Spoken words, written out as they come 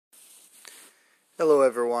Hello,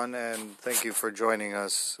 everyone, and thank you for joining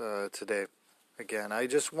us today. Again, I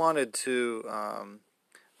just wanted to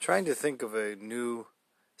trying to think of a new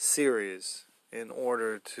series in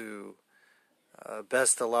order to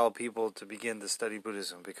best allow people to begin to study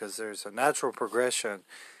Buddhism, because there's a natural progression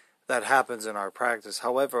that happens in our practice.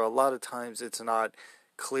 However, a lot of times it's not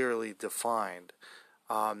clearly defined.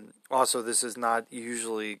 Also, this is not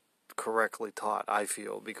usually correctly taught, I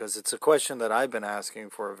feel, because it's a question that I've been asking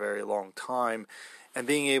for a very long time, and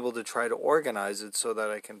being able to try to organize it so that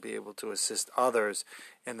I can be able to assist others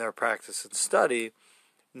in their practice and study,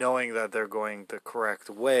 knowing that they're going the correct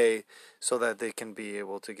way so that they can be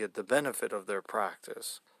able to get the benefit of their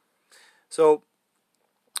practice. So,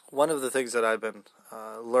 one of the things that I've been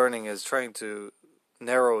learning is trying to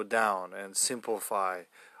narrow down and simplify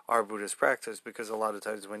our Buddhist practice, because a lot of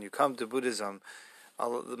times when you come to Buddhism,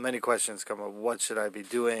 many questions come up. What should I be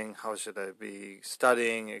doing? How should I be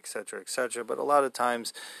studying? Etc., etc. But a lot of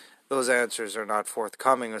times those answers are not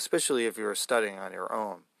forthcoming, especially if you're studying on your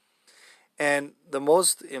own. And the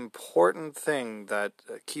most important thing that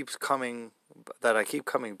I keep coming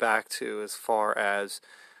back to, as far as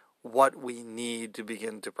what we need to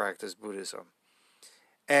begin to practice Buddhism.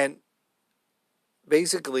 And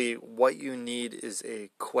basically, what you need is a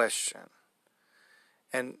question.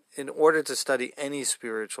 And in order to study any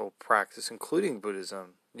spiritual practice, including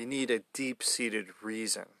Buddhism, you need a deep-seated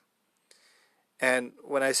reason. And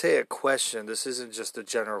when I say a question, this isn't just a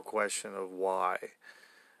general question of why.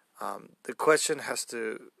 The question has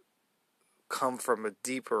to come from a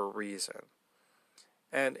deeper reason.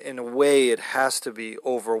 And in a way, it has to be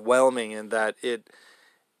overwhelming in that it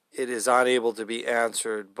is unable to be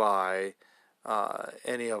answered by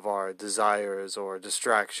any of our desires or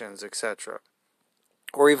distractions, etc.,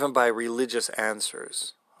 or even by religious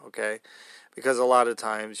answers, okay? Because a lot of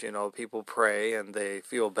times, people pray and they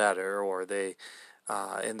feel better, or they,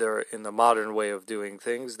 in the modern way of doing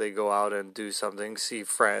things, they go out and do something, see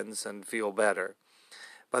friends, and feel better.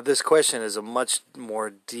 But this question is a much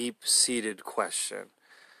more deep-seated question,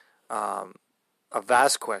 a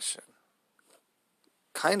vast question,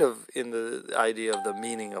 kind of in the idea of the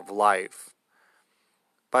meaning of life.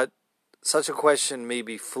 But such a question may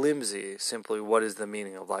be flimsy, simply what is the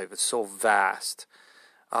meaning of life? It's so vast.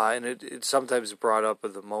 And it's sometimes brought up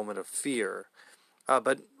at the moment of fear.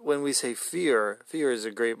 But when we say fear is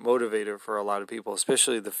a great motivator for a lot of people,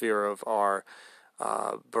 especially the fear of our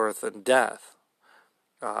birth and death,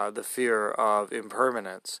 the fear of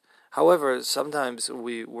impermanence. However, sometimes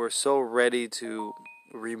we're so ready to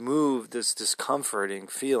remove this discomforting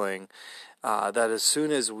feeling that as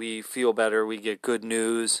soon as we feel better, we get good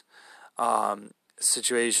news,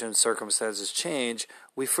 situations, circumstances change,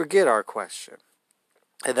 we forget our question.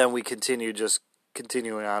 And then we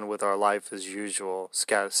continuing on with our life as usual,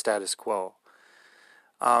 status quo.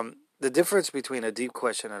 The difference between a deep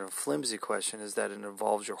question and a flimsy question is that it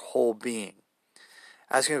involves your whole being.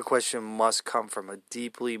 Asking a question must come from a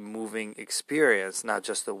deeply moving experience, not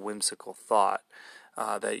just a whimsical thought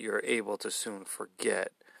that you're able to soon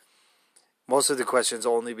forget. Most of the questions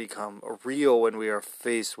only become real when we are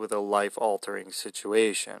faced with a life-altering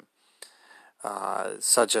situation,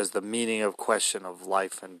 such as the meaning of question of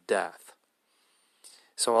life and death.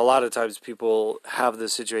 So a lot of times people have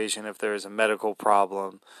this situation if there is a medical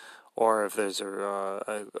problem, or if there's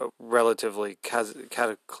a relatively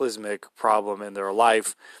cataclysmic problem in their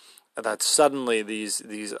life, that suddenly these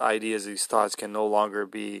ideas, these thoughts can no longer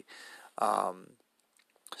be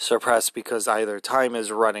suppressed, because either time is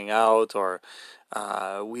running out, or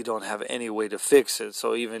we don't have any way to fix it.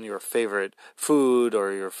 So even your favorite food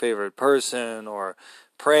or your favorite person or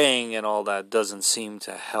praying and all that doesn't seem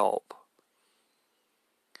to help.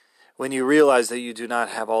 When you realize that you do not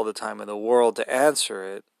have all the time in the world to answer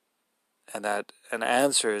it, and that an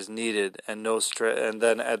answer is needed, and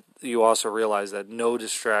then you also realize that no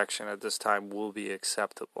distraction at this time will be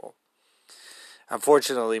acceptable.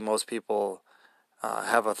 Unfortunately, most people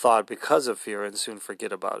have a thought because of fear and soon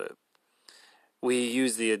forget about it. We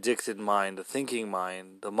use the addicted mind, the thinking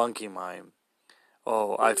mind, the monkey mind.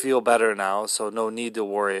 Oh, I feel better now, so no need to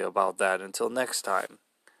worry about that until next time.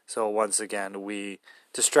 So once again, we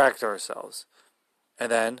distract ourselves.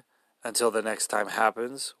 And then, until the next time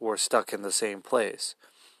happens, we're stuck in the same place.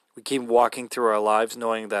 We keep walking through our lives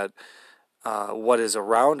knowing that what is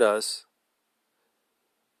around us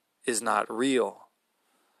is not real.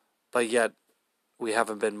 But yet, we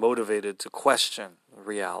haven't been motivated to question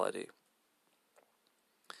reality.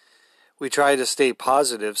 We try to stay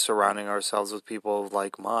positive, surrounding ourselves with people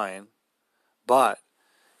like mine, but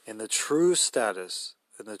in the true status,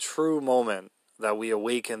 in the true moment that we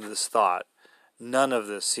awaken this thought, none of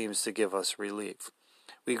this seems to give us relief.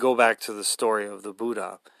 We go back to the story of the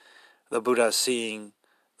Buddha seeing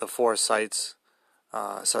the four sights,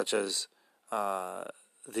 such as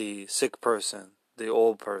the sick person, the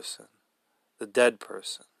old person, the dead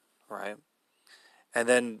person, right? And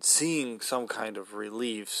then seeing some kind of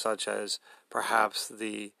relief, such as perhaps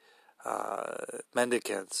the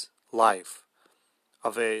mendicant's life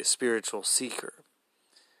of a spiritual seeker.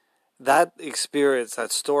 That experience,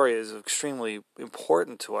 that story is extremely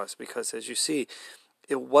important to us because, as you see,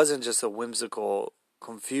 it wasn't just a whimsical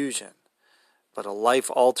confusion, but a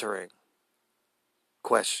life-altering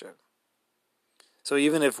question. So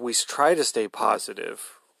even if we try to stay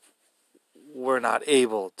positive, we're not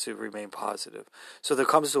able to remain positive. So there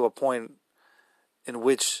comes to a point in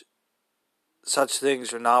which such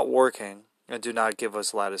things are not working and do not give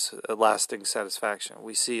us lasting satisfaction.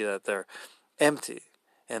 We see that they're empty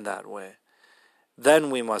in that way. Then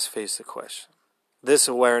we must face the question. This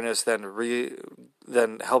awareness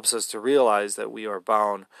then helps us to realize that we are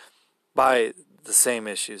bound by the same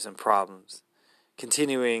issues and problems,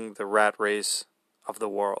 continuing the rat race of the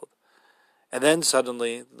world. And then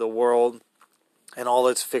suddenly the world and all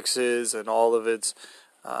its fixes and all of its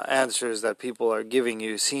answers that people are giving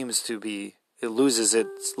you it loses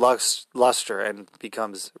its luster and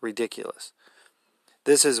becomes ridiculous.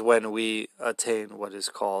 This is when we attain what is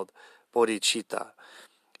called bodhicitta.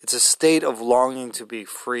 It's a state of longing to be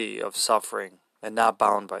free of suffering and not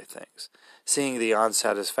bound by things, seeing the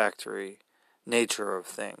unsatisfactory nature of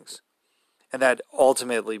things, and that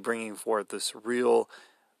ultimately bringing forth this real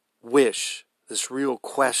wish, this real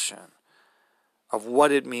question of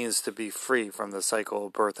what it means to be free from the cycle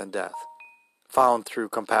of birth and death, found through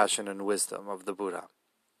compassion and wisdom of the Buddha.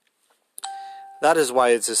 That is why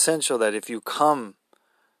it's essential that if you come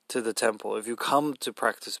to the temple, if you come to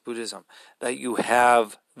practice Buddhism, that you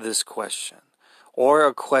have this question, or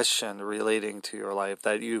a question relating to your life,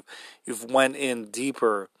 that you've went in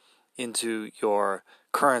deeper into your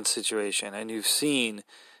current situation, and you've seen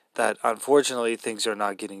that unfortunately things are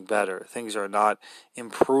not getting better, things are not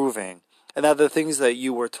improving, and that the things that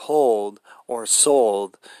you were told or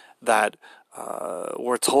sold that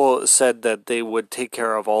said that they would take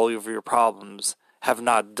care of all of your problems have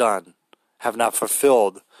not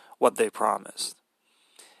fulfilled what they promised.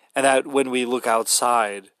 And that when we look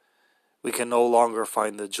outside, we can no longer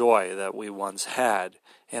find the joy that we once had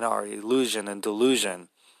in our illusion and delusion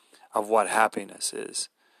of what happiness is.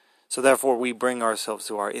 So therefore we bring ourselves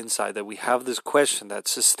to our inside, that we have this question that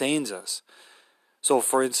sustains us. So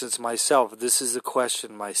for instance, myself, this is the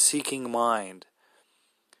question, my seeking mind,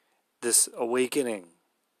 this awakening,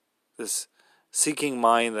 this seeking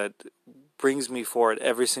mind that brings me forward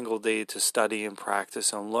every single day to study and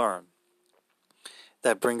practice and learn,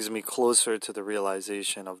 that brings me closer to the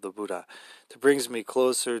realization of the Buddha, that brings me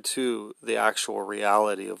closer to the actual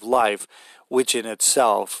reality of life, which in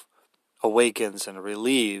itself awakens and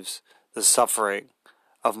relieves the suffering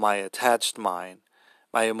of my attached mind,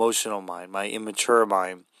 my emotional mind, my immature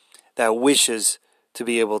mind, that wishes to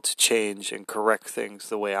be able to change and correct things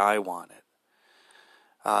the way I want it.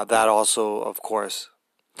 That also, of course,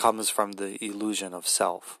 comes from the illusion of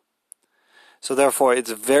self. So therefore,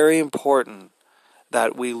 it's very important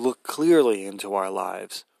that we look clearly into our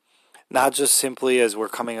lives, not just simply as we're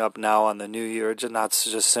coming up now on the New Year, not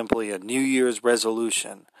just simply a New Year's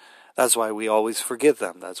resolution. That's why we always forget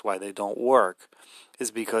them. That's why they don't work. Is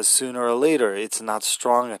because sooner or later it's not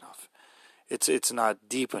strong enough. It's not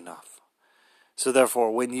deep enough. So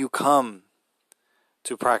therefore, when you come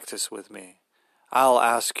to practice with me, I'll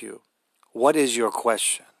ask you, what is your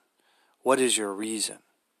question? What is your reason?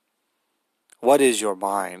 What is your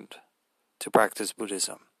mind to practice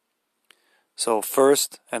Buddhism? So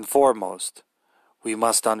first and foremost, we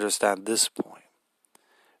must understand this point.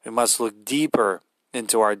 We must look deeper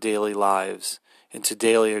into our daily lives, into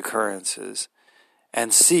daily occurrences,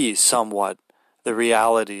 and see somewhat the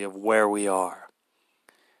reality of where we are.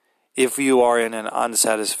 If you are in an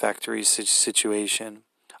unsatisfactory situation,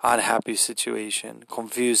 unhappy situation,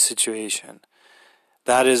 confused situation,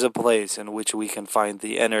 that is a place in which we can find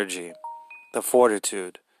the energy, the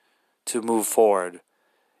fortitude to move forward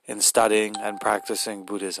in studying and practicing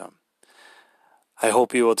Buddhism. I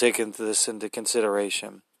hope you will take this into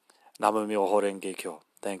consideration. Nam-myoho Renge Kyo.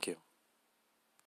 Thank you.